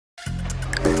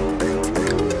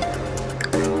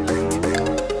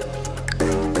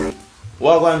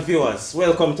Welcome viewers,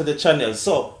 welcome to the channel.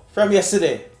 So, from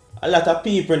yesterday, a lot of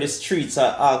people in the streets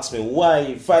are asking me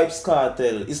why Vybz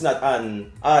Kartel is not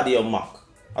on Audiomack.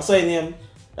 I saw him,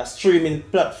 the streaming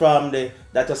platform there,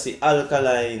 that you see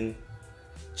Alkaline,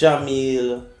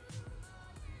 Jamil,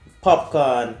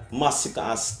 Popcorn, Massacre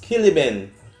and Skilliben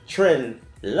trend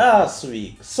last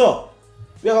week. So,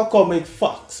 we are going to come with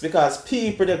facts because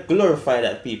people they glorify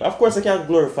that people. Of course, I can't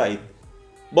glorify it,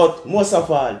 but most of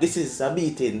all, this is a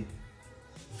beating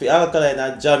for Alkaline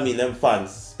and Jamil and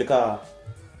fans because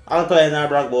Alkaline not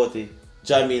brag about it,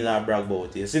 Jamil not brag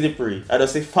about it. You see the pre? I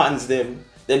just say fans them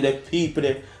the people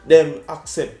them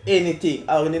accept anything,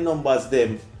 how many numbers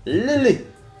them lily.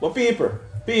 But people,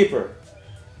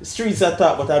 the streets are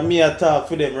talk, but I me a talk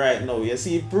for them right now. You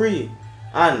see pre?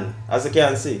 And as you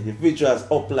can see, the video is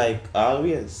up like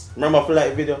always. Remember to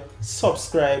like video,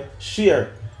 subscribe,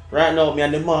 share. Right now me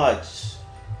and the Marz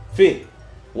fit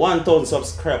 1,000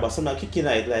 subscribers. So I'm kicking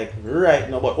it like right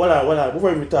now. But hold on,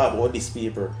 before we talk about these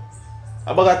people,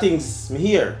 about things me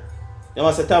hear. You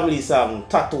must say family song,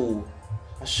 tattoo,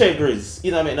 shaggers,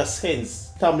 it don't make no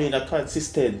sense. Family not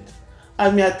consistent.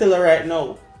 And me I tell her right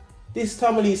now, this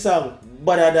family song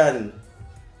better than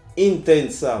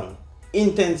intense song.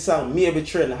 Intense song maybe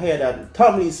trend higher than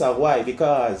family song. Why?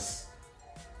 Because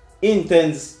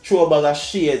intense throw a bag of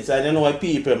shades and you know why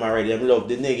people already love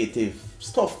the negative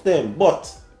stuff them.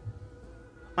 But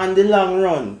on the long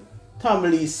run,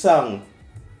 family song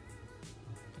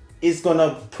is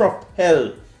gonna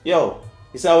propel. Yo,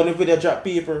 it's how when the video drop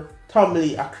people,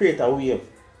 family I create a wave.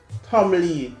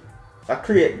 Family I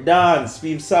create dance for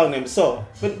him song them. So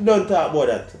but don't talk about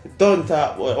that. Don't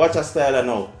talk about it. Watch a style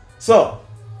now. So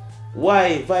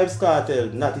why Vybz Kartel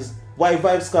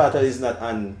is not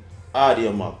on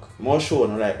Audiomack? More show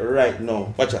like right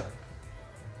now. Watch out.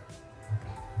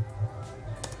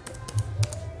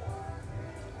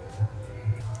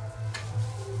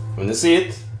 When you see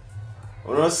it?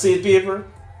 When you see it, people?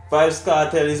 Vybz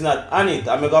Kartel is not on it.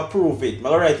 I'm gonna prove it. I'm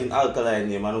gonna write in Alkaline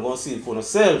name and I'm gonna see it for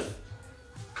yourself.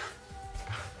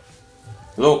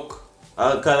 Look,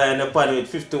 Alkaline upon with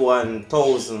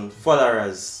 51,000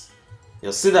 followers.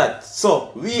 You see that?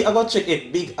 So we are gonna check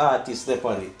if big artists step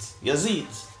on it. You see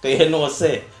it? Cause you know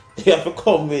say you have to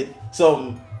come with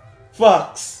some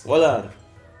facts. Hold on.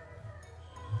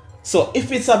 So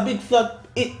if it's a big flat,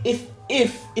 if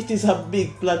it is a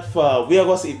big platform, we are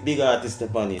gonna see big artists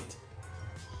step on it.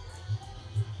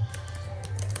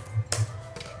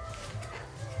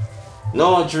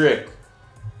 No Drake.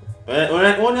 When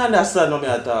you understand what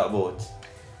I talk about.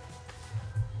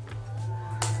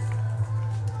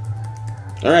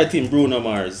 Alright, team Bruno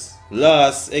Marz.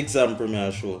 Last example me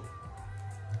I show.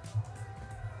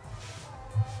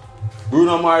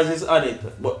 Bruno Marz is on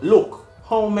it. But look,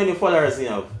 how many followers he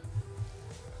have?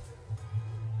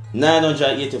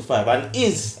 985. And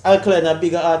is Alkaline a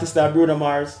bigger artist than Bruno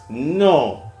Marz?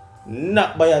 No.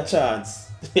 Not by a chance.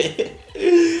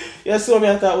 You saw me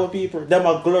I talk about people. Them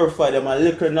are glorify them and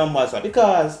little numbers.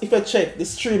 Because if you check the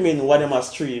streaming what them are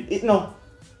stream, it no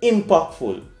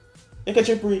impactful. You catch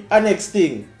it free. And next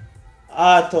thing,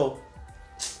 Audiomack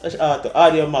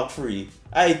free,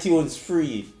 iTunes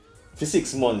free for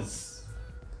 6 months.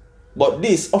 But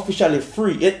this officially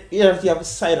free. You have to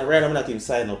sign up. Right, I'm not even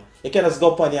sign up. You can just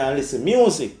go up on here and listen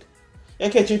music. You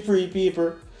catch it free,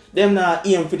 people. Them now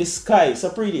aim for the sky.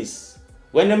 So free this.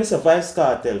 When them is a Vybz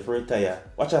Kartel for retire,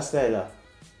 watch a style.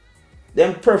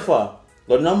 Them prefer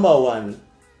the #1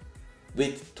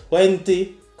 with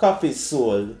 20 copies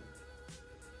sold.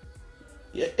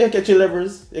 You catch your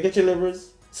levers? You catch your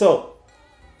levers? So,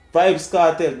 Vybz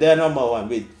Kartel, they're #1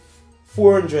 with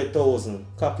 400,000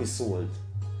 copies sold.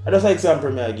 And that's an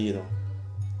example me I give you know.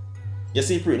 You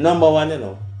see, #1, you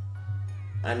know.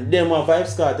 And them on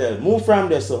Vybz Kartel, move from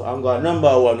there so I'm going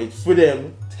 #1 with for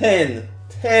them 10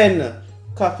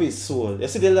 copies sold. You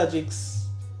see the logics?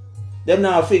 Them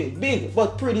now think big,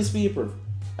 but these people,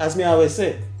 as me always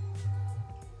say,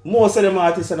 most of them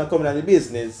artists are not coming out of the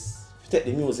business to take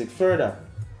the music further.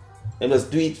 They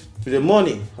just do it for the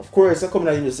money. Of course, they're coming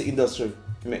out of the music industry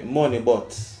to make money,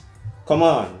 but come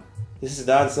on, this is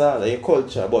the answer, like your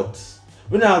culture, but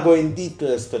we're not going in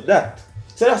details to that.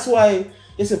 So that's why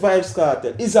it's a Vybz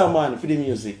Kartel. Is a man for the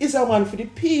music. Is a man for the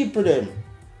people them.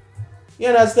 You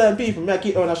understand people? Me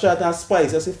keep on a shot and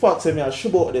spice. I say facts and me a show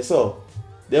about this. So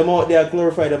them out there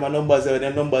glorify them and numbers and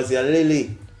them numbers are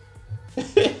lily.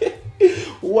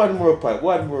 One more pipe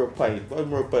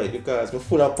because we're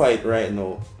full of pipe right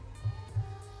now.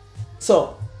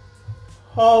 So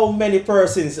how many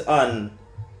persons on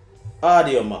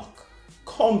Audiomack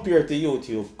compared to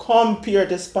YouTube, compared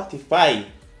to Spotify?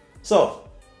 So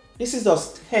this is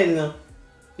just 10,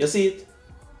 you see it?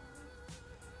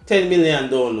 10 million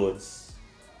downloads.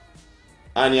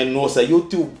 And you know, so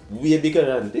YouTube way bigger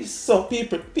than this. So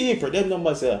people, them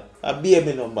numbers are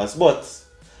baby numbers. But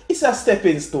it's a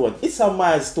stepping stone. It's a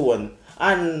milestone.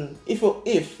 And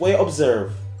if we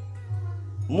observe,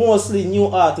 mostly new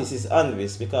artists is on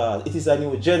this because it is a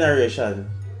new generation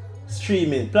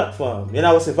streaming platform. You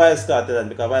know, I say Vybz Kartel,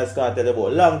 because Vybz Kartel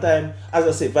about a long time, as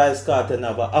I say, Vybz Kartel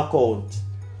have an account.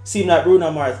 Seem like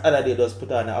Bruno Marz other day just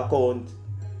put on an account.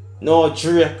 No,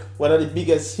 Drake, one of the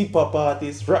biggest hip hop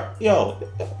artists. Yo,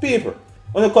 people,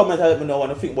 when you comment, let me know what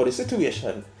you think about the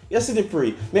situation. You see the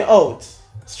pre, me out,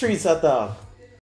 streets attack.